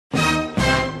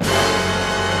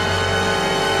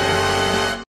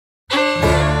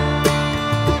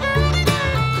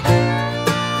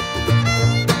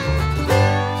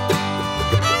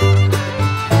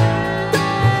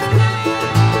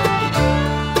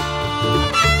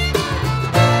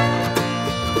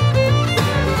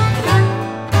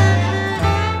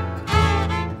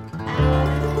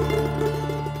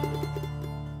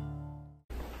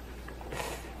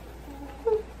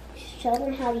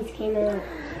came out.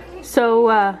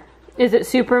 So, is it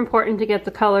super important to get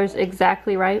the colors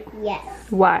exactly right? Yes.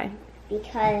 Why?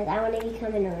 Because I want to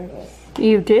become an artist.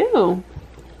 You do?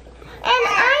 And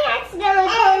I accidentally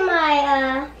colored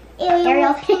my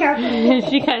Ariel's hair.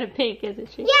 She's kind of pink,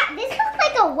 isn't she? Yeah, this looks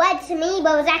like a red to me,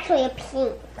 but it was actually a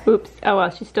pink. Oops. Oh well,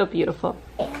 she's still beautiful.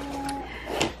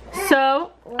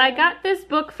 So, I got this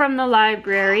book from the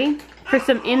library for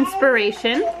some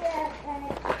inspiration.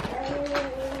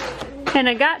 And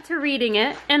I got to reading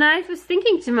it, and I was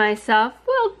thinking to myself,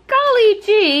 well, golly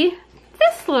gee,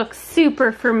 this looks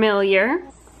super familiar.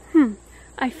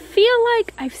 I feel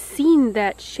like I've seen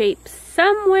that shape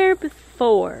somewhere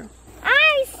before.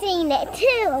 I've seen it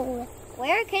too.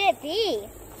 Where could it be?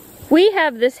 We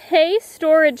have this hay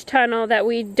storage tunnel that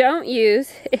we don't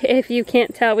use. If you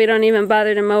can't tell, we don't even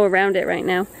bother to mow around it right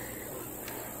now.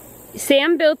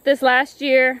 Sam built this last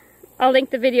year. I'll link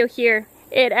the video here.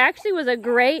 It actually was a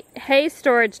great hay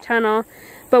storage tunnel,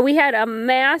 but we had a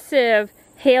massive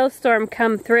hailstorm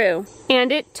come through,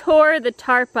 and it tore the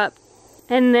tarp up.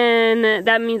 And then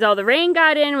that means all the rain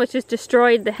got in, which just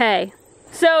destroyed the hay.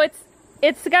 So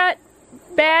it's got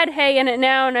bad hay in it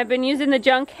now, and I've been using the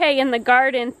junk hay in the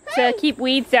garden to keep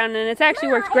weeds down, and it's actually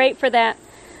worked great for that.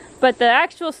 But the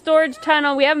actual storage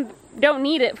tunnel, we don't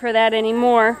need it for that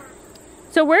anymore.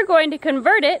 So we're going to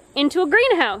convert it into a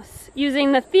greenhouse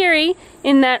using the theory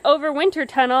in that overwinter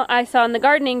tunnel I saw in the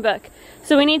gardening book.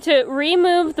 So we need to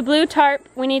remove the blue tarp,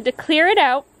 we need to clear it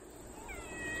out,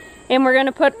 and we're going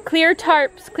to put clear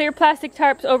plastic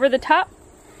tarps over the top.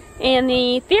 And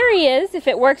the theory is, if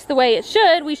it works the way it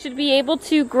should, we should be able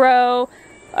to grow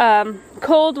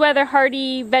cold weather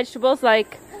hardy vegetables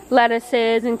like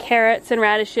lettuces and carrots and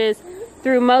radishes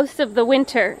through most of the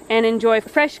winter and enjoy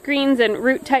fresh greens and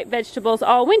root type vegetables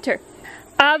all winter.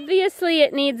 Obviously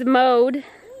it needs mowed,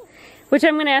 which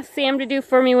I'm going to ask Sam to do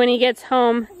for me when he gets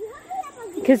home,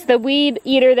 because the weed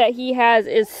eater that he has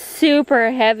is super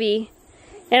heavy.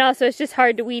 And also it's just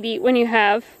hard to weed eat when you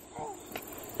have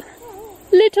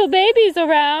little babies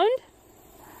around.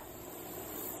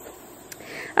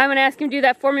 I'm going to ask him to do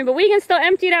that for me, but we can still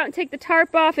empty it out and take the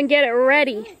tarp off and get it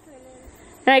ready.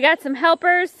 And I got some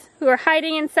helpers who are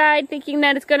hiding inside thinking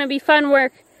that it's going to be fun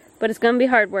work, but it's going to be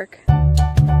hard work.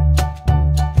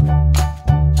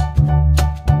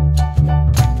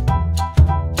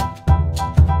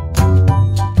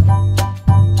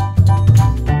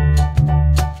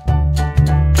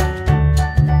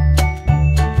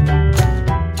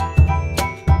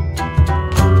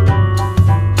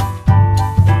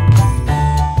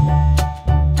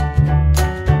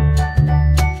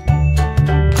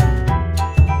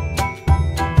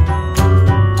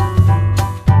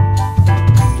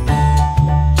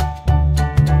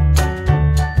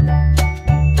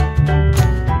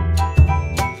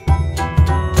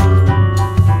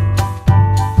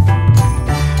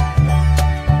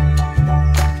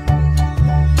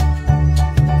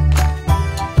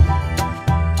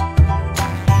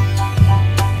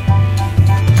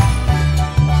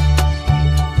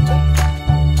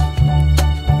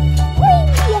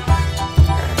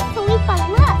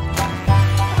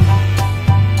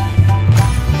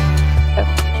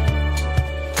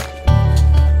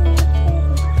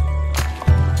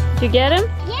 Did you get him?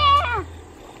 Yeah!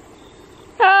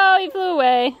 Oh, he flew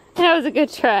away. That was a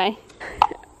good try.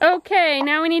 Okay,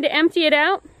 now we need to empty it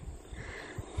out.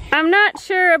 I'm not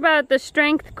sure about the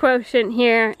strength quotient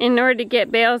here in order to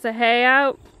get bales of hay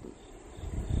out.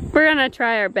 We're gonna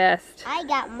try our best. I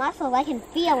got muscles, I can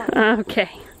feel them. Okay.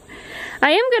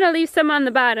 I am gonna leave some on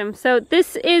the bottom. So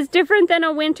this is different than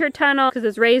a winter tunnel because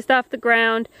it's raised off the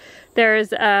ground. There's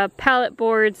pallet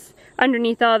boards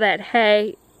underneath all that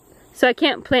hay. So I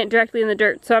can't plant directly in the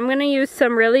dirt. So I'm going to use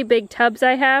some really big tubs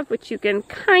I have, which you can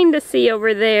kind of see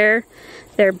over there.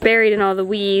 They're buried in all the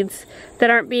weeds that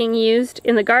aren't being used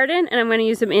in the garden. And I'm going to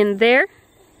use them in there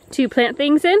to plant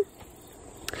things in.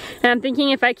 And I'm thinking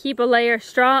if I keep a layer of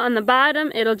straw on the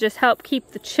bottom, it'll just help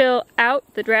keep the chill out,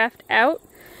 the draft out.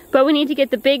 But we need to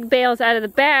get the big bales out of the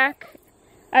back.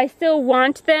 I still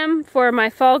want them for my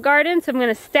fall garden, so I'm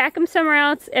going to stack them somewhere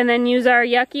else and then use our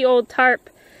yucky old tarp,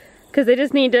 because they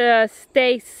just need to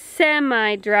stay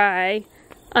semi-dry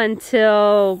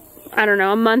until, I don't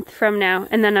know, a month from now.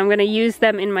 And then I'm going to use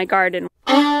them in my garden.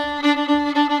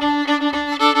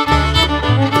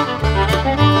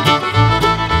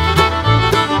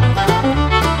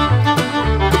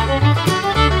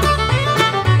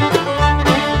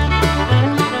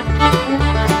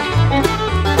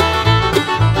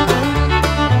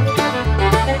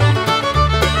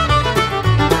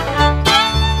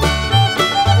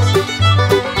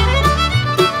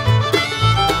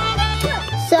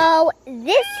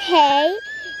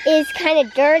 kind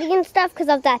of dirty and stuff because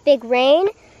of that big rain.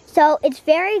 So it's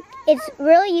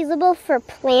really usable for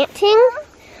planting,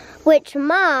 which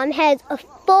Mom has a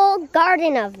full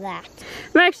garden of that.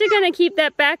 I'm actually going to keep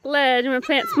that back ledge. I'm going to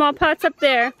plant small pots up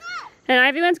there. And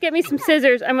Ivy wants to get me some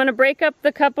scissors. I'm going to break up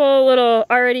the couple little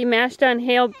already mashed on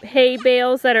hay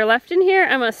bales that are left in here.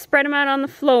 I'm going to spread them out on the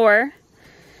floor.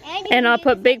 And I'll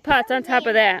put big pots on top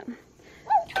of that.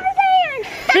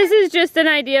 This is just an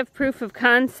idea of proof of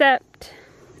concept.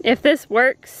 If this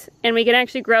works and we can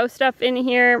actually grow stuff in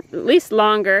here at least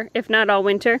longer, if not all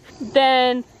winter,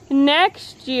 then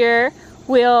next year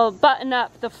we'll button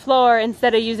up the floor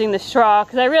instead of using the straw,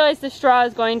 because I realize the straw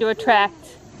is going to attract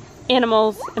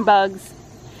animals and bugs,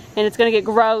 and it's going to get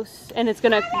gross, and it's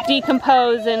going to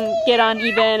decompose and get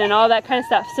uneven and all that kind of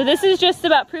stuff. So this is just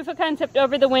about proof of concept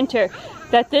over the winter,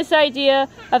 that this idea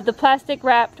of the plastic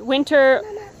wrapped winter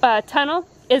tunnel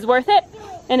is worth it,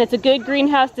 and it's a good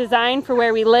greenhouse design for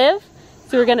where we live.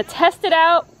 So we're going to test it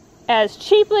out as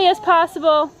cheaply as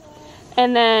possible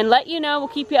and then let you know. We'll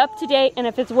keep you up to date, and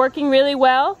if it's working really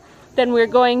well, then we're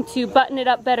going to button it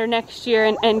up better next year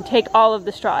and take all of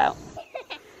the straw out.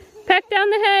 Peck down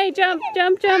the hay, jump,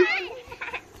 jump, jump.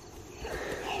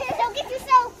 Don't get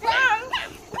yourself wrong.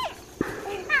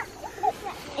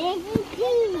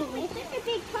 It's just a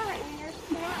big part and there's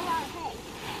not a lot of hay.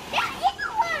 There is a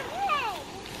lot of hay.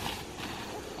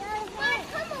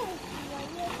 Come on.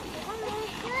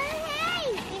 Hey,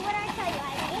 see what I tell you.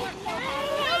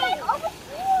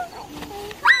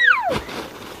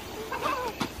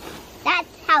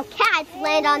 That's how cats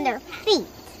land on their feet.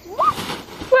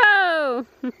 Whoa!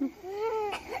 Can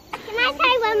I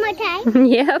try one more time?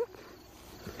 Yep.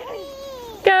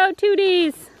 Go,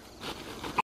 Tooties!